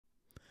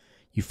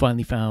You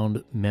finally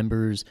found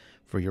members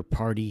for your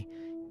party.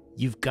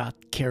 You've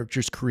got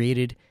characters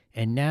created,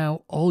 and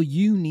now all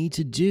you need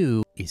to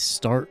do is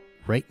start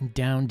writing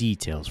down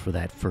details for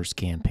that first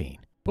campaign.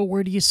 But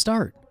where do you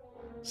start?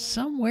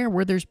 Somewhere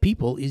where there's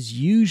people is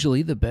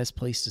usually the best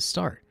place to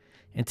start.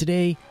 And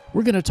today,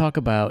 we're going to talk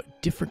about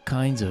different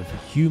kinds of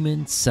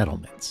human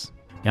settlements.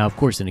 Now, of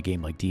course, in a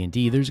game like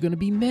D&D, there's going to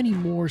be many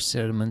more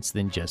settlements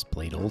than just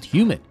plain old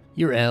human.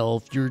 Your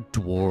elf, your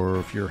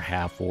dwarf, your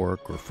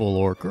half-orc, or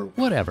full-orc, or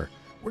whatever.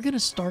 We're going to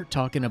start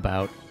talking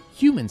about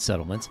human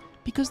settlements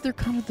because they're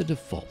kind of the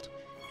default.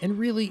 And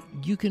really,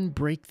 you can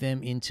break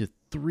them into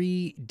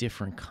 3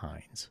 different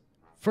kinds.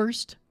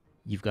 First,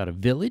 you've got a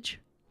village,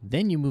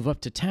 then you move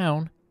up to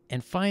town,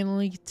 and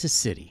finally to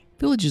city.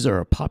 Villages are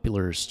a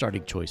popular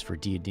starting choice for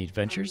D&D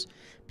adventures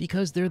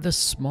because they're the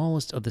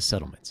smallest of the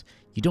settlements.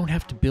 You don't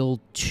have to build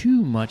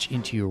too much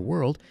into your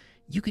world.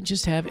 You can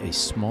just have a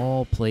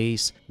small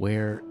place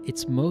where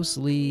it's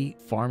mostly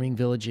farming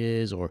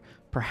villages, or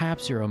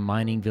perhaps you're a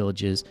mining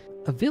villages.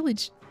 A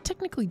village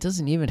technically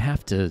doesn't even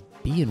have to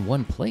be in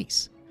one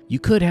place. You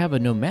could have a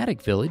nomadic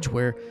village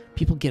where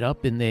people get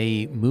up and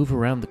they move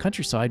around the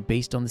countryside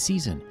based on the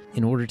season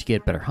in order to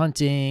get better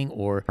hunting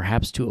or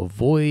perhaps to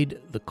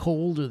avoid the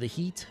cold or the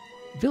heat.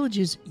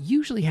 Villages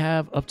usually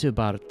have up to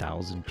about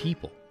 1,000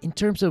 people. In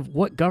terms of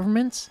what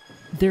governments,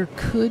 there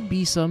could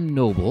be some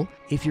noble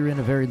if you're in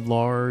a very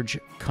large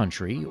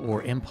country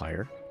or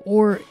empire,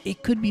 or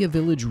it could be a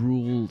village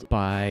ruled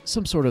by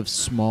some sort of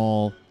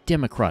small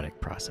democratic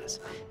process.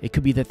 It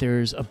could be that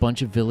there's a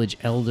bunch of village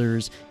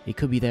elders. It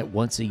could be that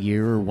once a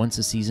year or once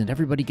a season,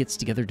 everybody gets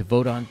together to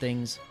vote on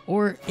things.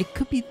 Or it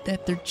could be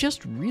that there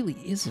just really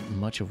isn't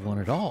much of one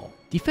at all.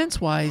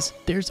 Defense-wise,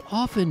 there's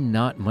often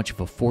not much of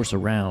a force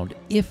around,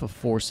 if a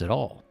force at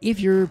all. If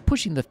you're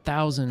pushing the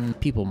 1,000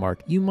 people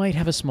mark, you might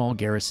have a small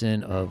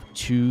garrison of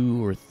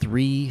 2 or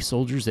 3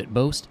 soldiers at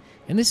most.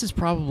 And this is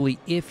probably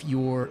if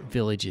your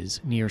village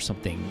is near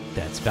something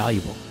that's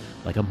valuable,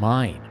 like a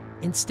mine.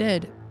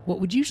 Instead, what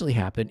would usually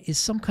happen is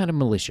some kind of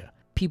militia.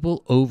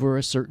 People over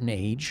a certain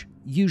age,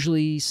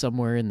 usually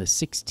somewhere in the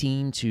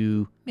 16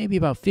 to maybe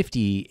about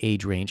 50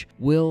 age range,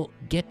 will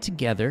get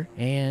together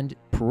and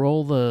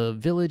parole the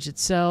village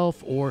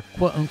itself, or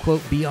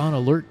quote-unquote be on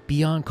alert,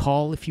 be on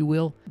call, if you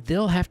will.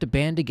 They'll have to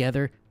band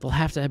together, they'll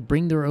have to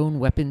bring their own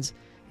weapons,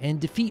 and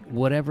defeat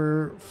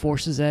whatever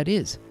forces that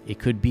is. It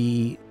could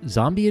be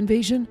zombie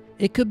invasion,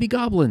 it could be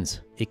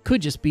goblins, it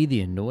could just be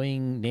the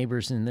annoying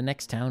neighbors in the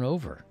next town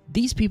over.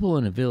 These people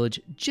in a village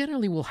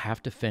generally will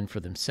have to fend for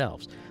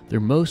themselves.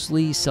 They're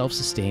mostly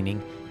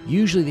self-sustaining.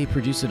 Usually they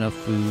produce enough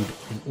food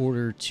in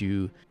order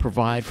to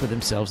provide for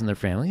themselves and their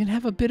family and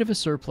have a bit of a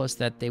surplus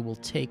that they will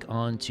take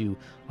on to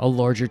a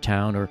larger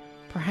town or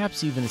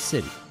perhaps even a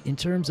city. In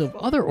terms of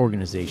other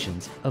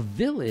organizations, a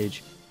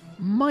village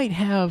might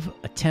have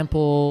a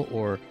temple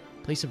or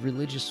place of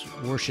religious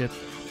worship,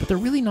 but they're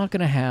really not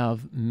going to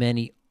have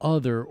many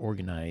other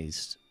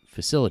organized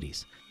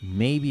facilities.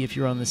 Maybe if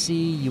you're on the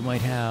sea, you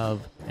might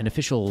have an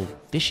official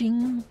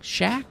fishing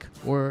shack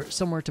or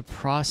somewhere to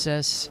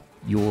process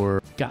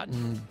your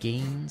gotten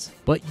gains,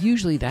 but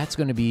usually that's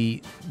going to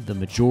be the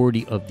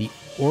majority of the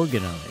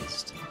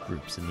organized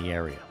groups in the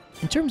area.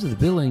 In terms of the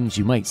buildings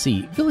you might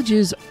see,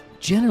 villages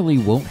generally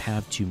won't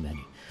have too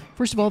many.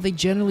 First of all, they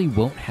generally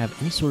won't have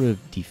any sort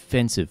of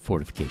defensive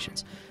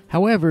fortifications.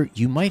 However,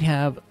 you might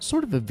have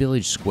sort of a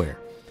village square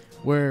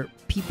where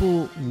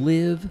people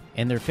live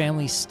and their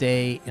families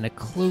stay in a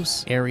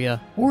close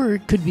area, or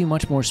it could be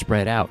much more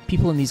spread out.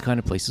 People in these kind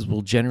of places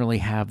will generally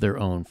have their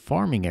own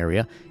farming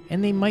area,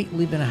 and they might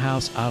live in a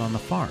house out on the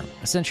farm.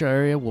 A central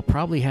area will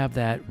probably have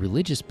that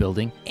religious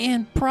building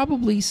and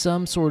probably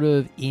some sort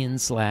of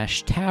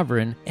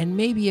inn/tavern and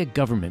maybe a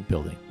government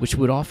building, which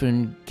would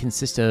often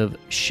consist of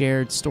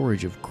shared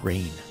storage of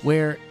grain,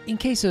 where in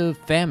case of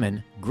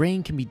famine,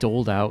 grain can be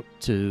doled out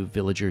to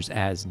villagers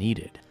as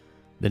needed.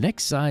 The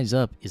next size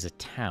up is a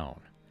town.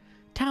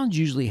 Towns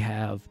usually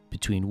have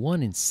between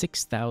 1,000 and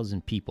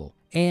 6,000 people,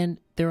 and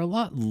they're a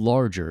lot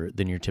larger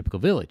than your typical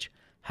village.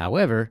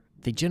 However,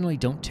 they generally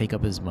don't take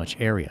up as much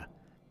area.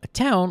 A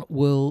town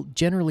will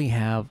generally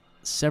have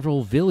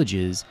several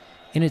villages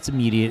in its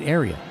immediate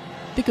area.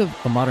 Think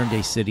of a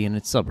modern-day city and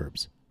its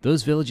suburbs.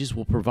 Those villages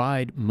will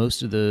provide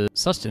most of the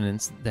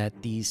sustenance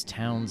that these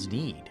towns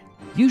need.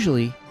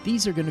 Usually,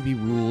 these are going to be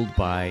ruled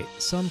by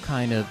some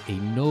kind of a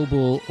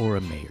noble or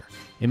a mayor.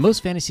 In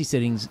most fantasy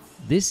settings,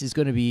 this is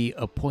going to be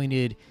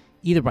appointed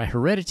either by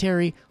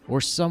hereditary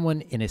or someone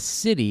in a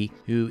city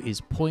who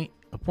is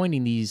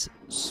appointing these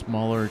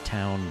smaller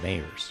town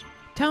mayors.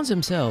 Towns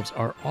themselves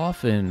are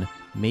often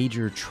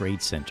major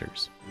trade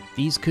centers.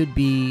 These could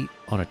be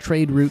on a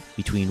trade route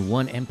between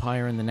one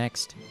empire and the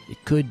next.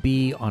 It could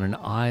be on an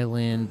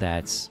island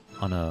that's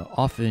on an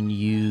often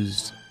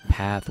used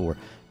path, or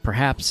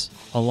perhaps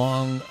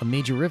along a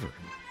major river.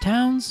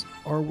 Towns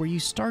are where you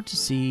start to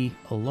see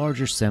a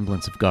larger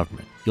semblance of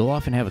government. You'll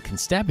often have a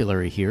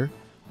constabulary here,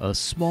 a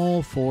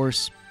small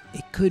force.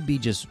 It could be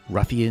just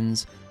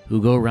ruffians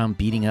who go around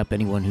beating up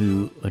anyone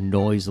who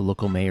annoys the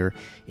local mayor.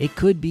 It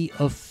could be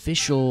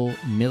official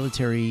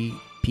military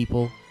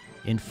people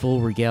in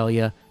full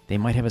regalia. They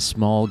might have a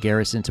small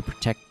garrison to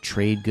protect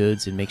trade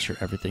goods and make sure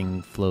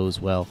everything flows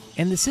well.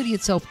 And the city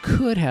itself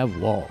could have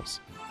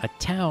walls. A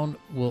town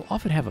will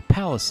often have a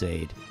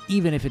palisade,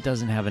 even if it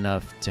doesn't have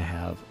enough to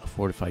have a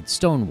fortified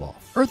stone wall.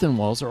 Earthen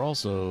walls are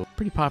also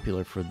pretty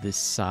popular for this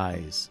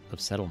size of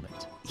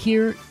settlement.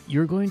 Here,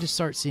 you're going to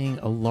start seeing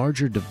a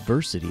larger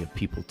diversity of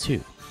people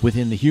too.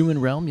 Within the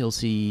human realm, you'll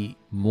see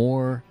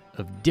more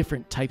of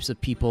different types of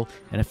people,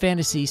 and a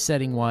fantasy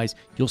setting-wise,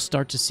 you'll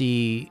start to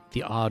see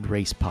the odd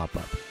race pop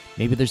up.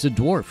 Maybe there's a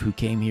dwarf who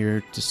came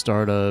here to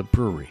start a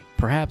brewery.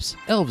 Perhaps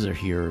elves are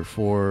here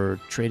for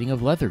trading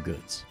of leather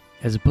goods.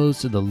 As opposed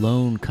to the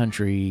lone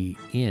country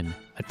inn,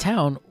 a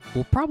town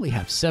will probably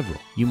have several.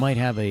 You might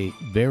have a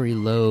very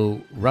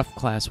low, rough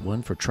class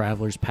one for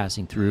travelers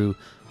passing through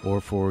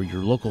or for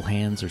your local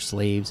hands or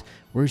slaves,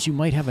 whereas you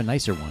might have a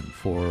nicer one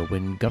for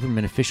when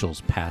government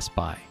officials pass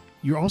by.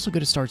 You're also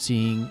going to start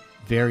seeing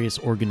various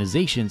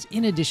organizations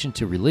in addition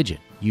to religion.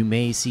 You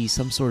may see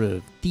some sort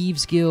of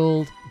thieves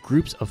guild,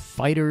 groups of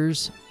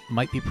fighters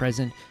might be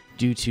present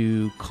due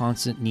to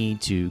constant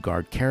need to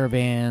guard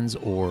caravans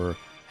or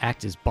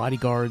act as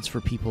bodyguards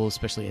for people,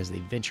 especially as they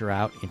venture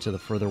out into the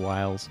further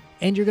wilds.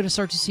 And you're going to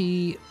start to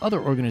see other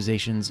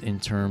organizations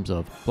in terms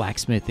of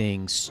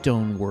blacksmithing,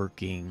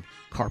 stoneworking,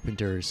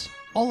 carpenters.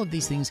 All of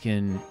these things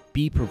can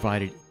be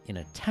provided in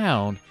a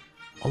town,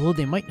 although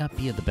they might not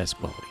be of the best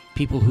quality.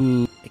 People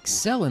who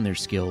excel in their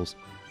skills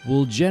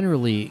will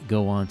generally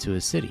go on to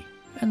a city.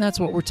 And that's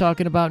what we're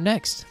talking about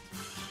next.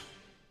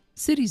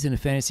 Cities in a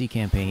fantasy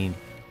campaign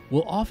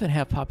will often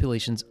have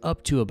populations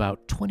up to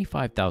about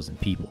 25,000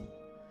 people.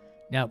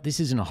 Now, this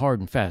isn't a hard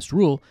and fast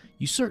rule.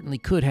 You certainly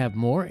could have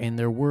more, and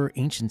there were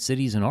ancient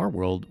cities in our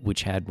world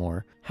which had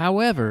more.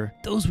 However,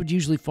 those would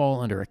usually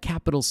fall under a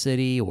capital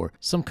city or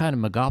some kind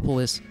of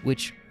megapolis,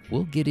 which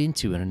we'll get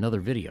into in another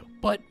video.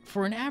 But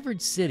for an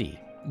average city,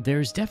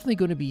 there's definitely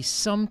going to be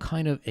some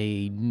kind of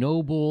a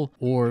noble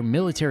or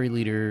military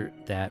leader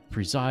that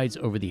presides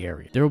over the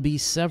area. There will be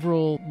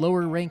several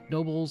lower-ranked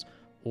nobles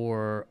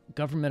or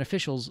government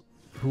officials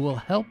who will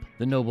help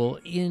the noble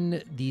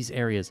in these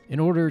areas in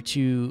order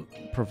to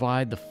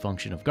provide the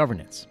function of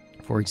governance.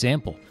 For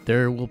example,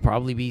 there will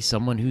probably be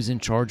someone who's in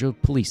charge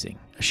of policing,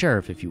 a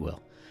sheriff, if you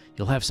will.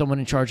 You'll have someone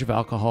in charge of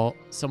alcohol,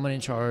 someone in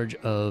charge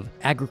of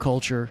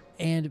agriculture,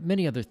 and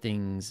many other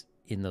things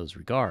in those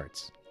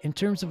regards. In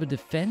terms of a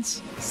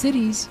defense,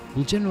 cities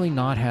will generally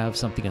not have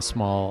something as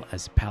small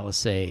as a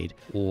palisade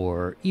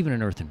or even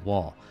an earthen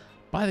wall.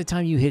 By the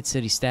time you hit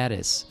city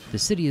status, the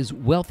city is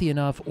wealthy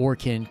enough or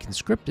can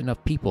conscript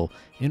enough people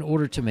in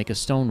order to make a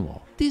stone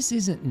wall. This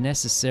isn't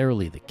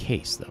necessarily the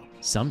case, though.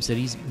 Some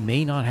cities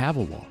may not have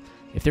a wall.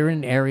 If they're in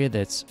an area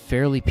that's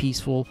fairly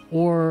peaceful,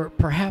 or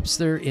perhaps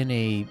they're in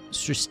a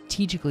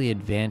strategically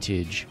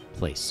advantaged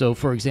place. So,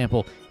 for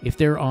example, if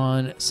they're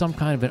on some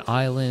kind of an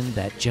island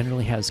that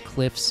generally has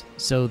cliffs,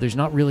 so there's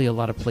not really a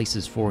lot of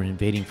places for an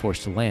invading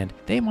force to land,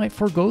 they might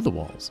forgo the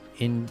walls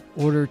in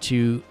order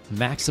to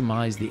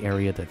maximize the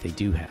area that they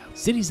do have.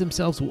 Cities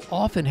themselves will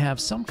often have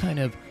some kind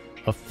of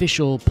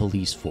official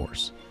police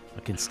force,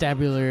 a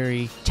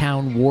constabulary,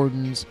 town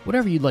wardens,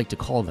 whatever you'd like to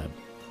call them,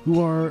 who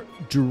are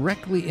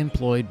directly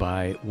employed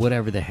by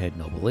whatever the head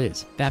noble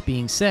is. That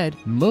being said,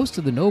 most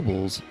of the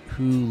nobles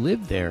who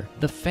live there,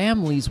 the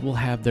families will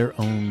have their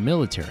own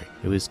military.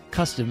 It was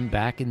custom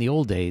back in the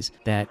old days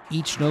that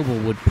each noble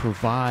would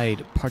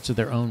provide parts of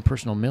their own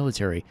personal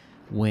military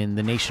when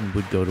the nation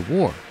would go to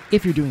war.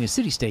 If you're doing a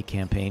city-state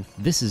campaign,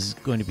 this is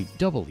going to be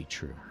doubly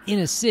true. In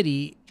a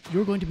city,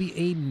 you're going to be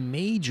a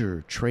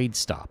major trade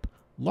stop,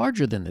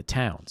 larger than the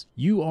towns.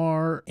 You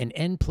are an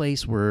end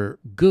place where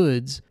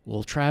goods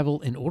will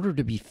travel in order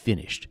to be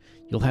finished.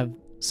 You'll have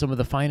some of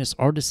the finest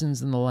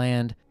artisans in the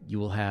land. You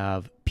will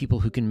have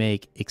people who can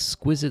make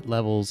exquisite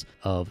levels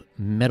of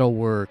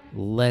metalwork,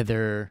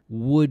 leather,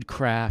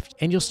 woodcraft,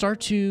 and you'll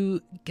start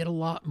to get a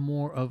lot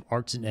more of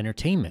arts and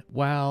entertainment.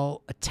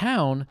 While a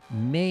town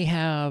may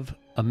have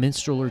a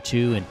minstrel or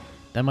two, and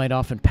that might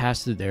often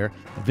pass through there,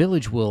 the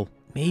village will,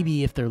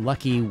 maybe if they're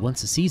lucky,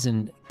 once a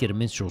season, get a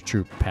minstrel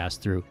troupe pass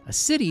through. A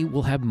city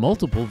will have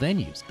multiple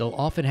venues. They'll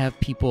often have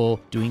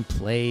people doing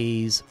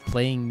plays,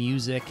 playing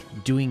music,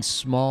 doing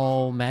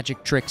small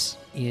magic tricks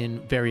in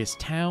various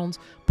towns,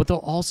 but they'll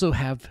also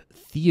have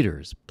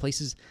theaters,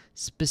 places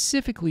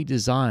specifically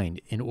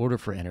designed in order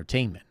for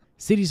entertainment.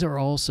 Cities are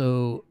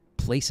also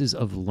places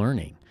of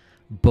learning,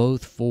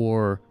 both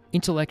for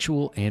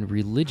intellectual and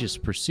religious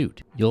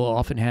pursuit. You'll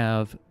often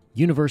have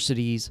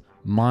universities,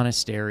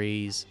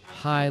 monasteries,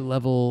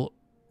 high-level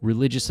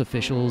religious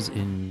officials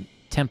in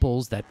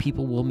temples that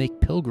people will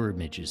make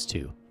pilgrimages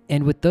to.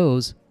 And with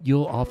those,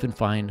 you'll often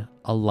find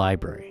a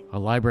library. A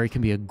library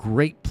can be a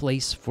great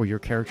place for your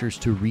characters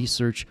to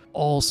research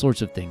all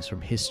sorts of things,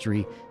 from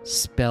history,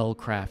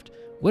 spellcraft,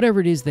 whatever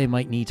it is they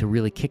might need to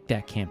really kick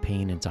that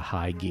campaign into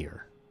high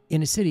gear.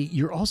 In a city,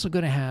 you're also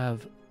going to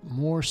have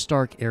more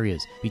stark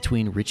areas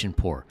between rich and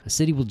poor. A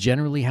city will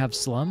generally have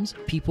slums,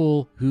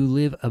 people who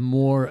live a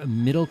more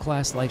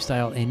middle-class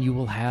lifestyle, and you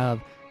will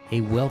have a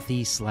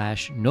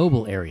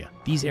wealthy/noble area.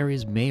 These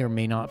areas may or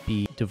may not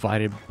be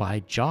divided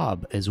by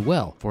job as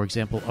well. For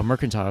example, a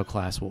mercantile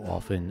class will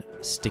often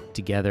stick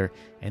together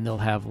and they'll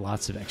have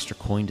lots of extra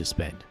coin to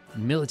spend.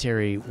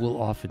 Military will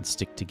often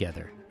stick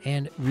together,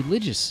 and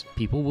religious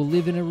people will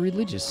live in a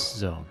religious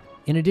zone.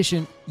 In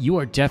addition, you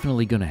are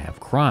definitely going to have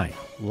crime.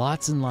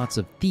 Lots and lots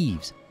of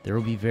thieves. There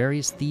will be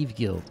various thief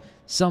guilds.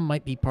 Some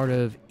might be part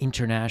of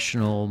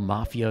international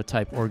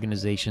mafia-type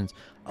organizations.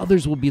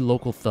 Others will be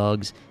local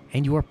thugs,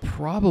 and you are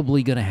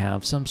probably going to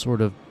have some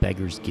sort of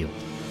beggar's guild.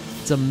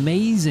 It's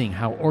amazing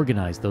how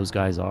organized those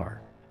guys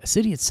are. A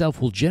city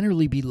itself will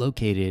generally be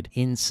located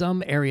in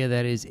some area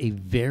that is a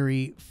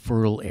very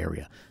fertile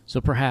area. So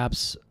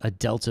perhaps a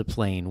delta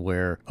plain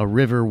where a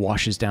river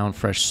washes down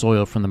fresh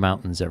soil from the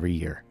mountains every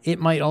year. It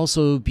might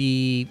also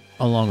be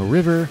along a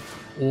river,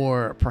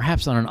 or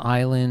perhaps on an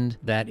island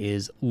that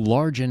is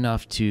large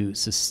enough to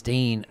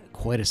sustain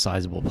quite a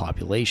sizable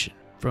population.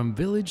 From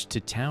village to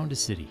town to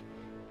city,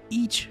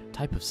 each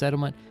type of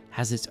settlement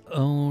has its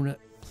own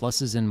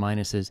pluses and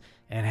minuses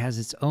and has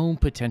its own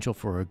potential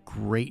for a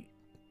great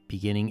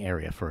beginning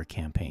area for a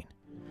campaign.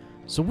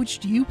 So which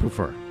do you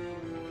prefer?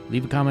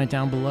 Leave a comment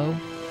down below.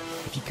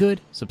 If you could,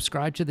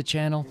 subscribe to the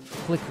channel,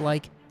 click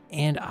like,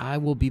 and I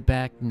will be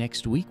back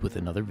next week with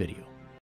another video.